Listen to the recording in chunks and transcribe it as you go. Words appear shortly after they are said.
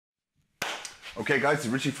Okay guys, it's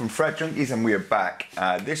Richie from Fret Junkies and we are back.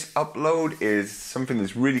 This upload is something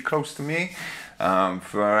that's really close to me.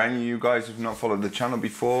 For any of you guys who've not followed the channel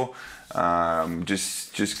before,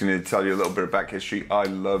 just going to tell you a little bit of back history. I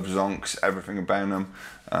love Zonks, everything about them.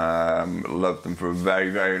 Loved them for a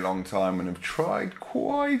very, very long time and have tried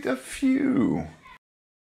quite a few.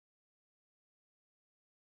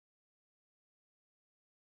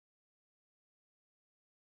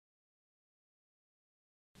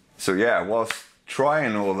 So yeah, whilst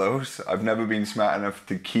trying all those, I've never been smart enough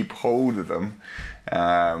to keep hold of them.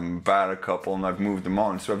 Bought a couple and I've moved them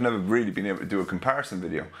on, so I've never really been able to do a comparison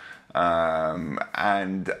video.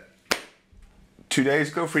 And 3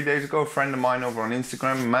 days ago, a friend of mine over on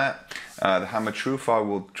Instagram, Matt, the Hammer Truth, I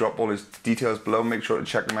will drop all his details below, make sure to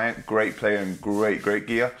check them out. Great player and great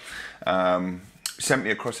gear. Sent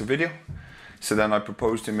me across a video. So then I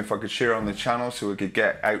proposed to him if I could share on the channel so it could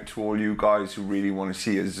get out to all you guys who really want to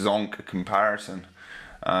see a Zonk comparison.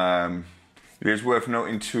 It is worth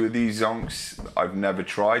noting 2 of these Zonks I've never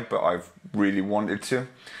tried, but I've really wanted to.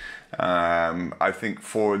 I think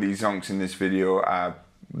 4 of these Zonks in this video are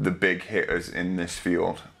the big hitters in this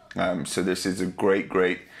field. So this is a great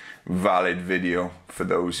valid video for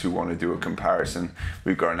those who want to do a comparison.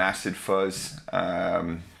 We've got an Acid Fuzz.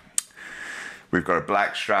 We've got a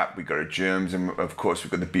Blackstrap, we've got a Jerms, and of course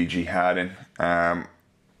we've got the B.G Harding. I've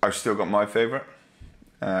still got my favourite.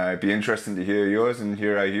 It'd be interesting to hear yours and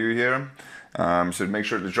hear how you hear them. So make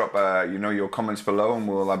sure to drop your comments below, and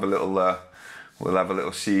we'll have a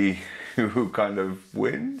little see who kind of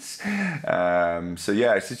wins. So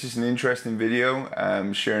yeah, it's just an interesting video,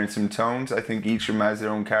 sharing some tones. I think each of them has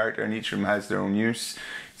their own character and each of them has their own use.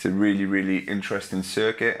 It's a really interesting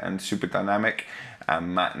circuit and super dynamic.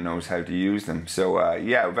 And Matt knows how to use them. So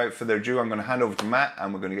yeah, without further ado, I'm going to hand over to Matt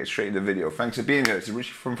and we're going to get straight into the video. Thanks for being here. It's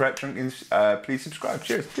Richie from Fret Junkies. Please subscribe.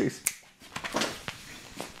 Cheers, please.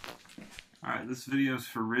 Alright, this video is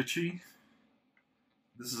for Richie.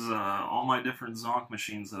 This is all my different Zonk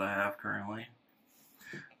machines that I have currently.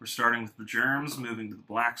 We're starting with the Jerms, moving to the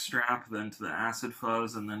Blackstrap, then to the Acid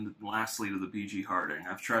Fuzz, and then lastly to the B.G Harding.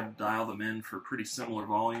 I've tried to dial them in for pretty similar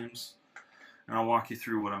volumes, and I'll walk you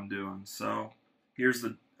through what I'm doing. So here's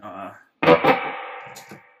the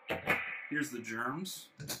Jerms.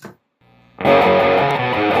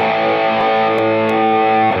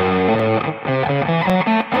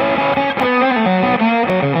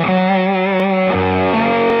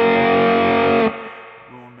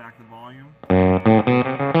 Rolling back the volume.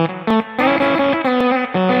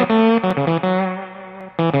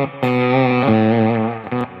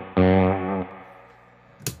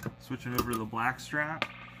 Switching over to the Blackstrap.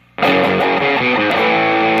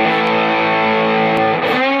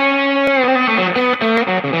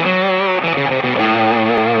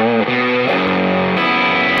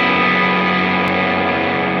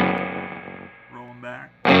 Rolling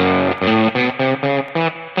back.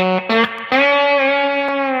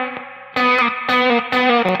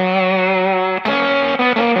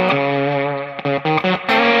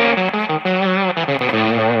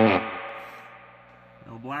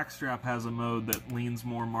 Now, the Blackstrap has a mode that leans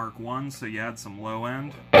more Mark 1, so you add some low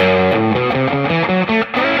end.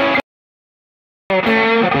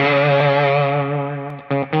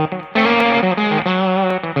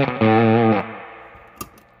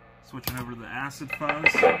 Switching over to the Acid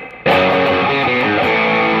Fuzz.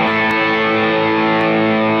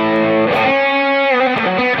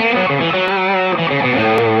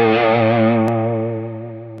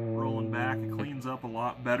 Rolling back, it cleans up a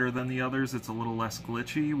lot better than the others. It's a little less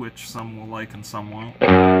glitchy, which some will like and some won't.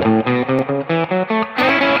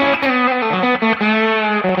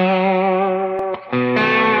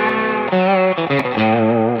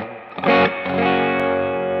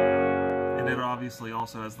 And it obviously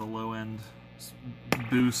also has the low end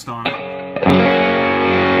boost on it.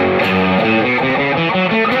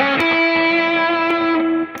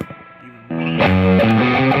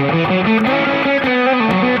 Even more.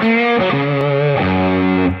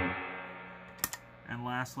 And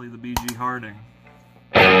lastly, the B.G Harding.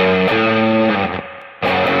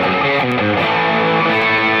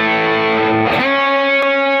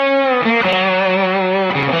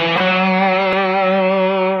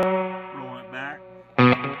 Rolling it back.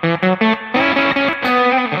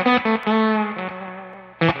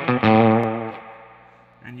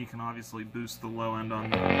 And you can obviously boost the low end on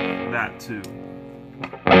that too.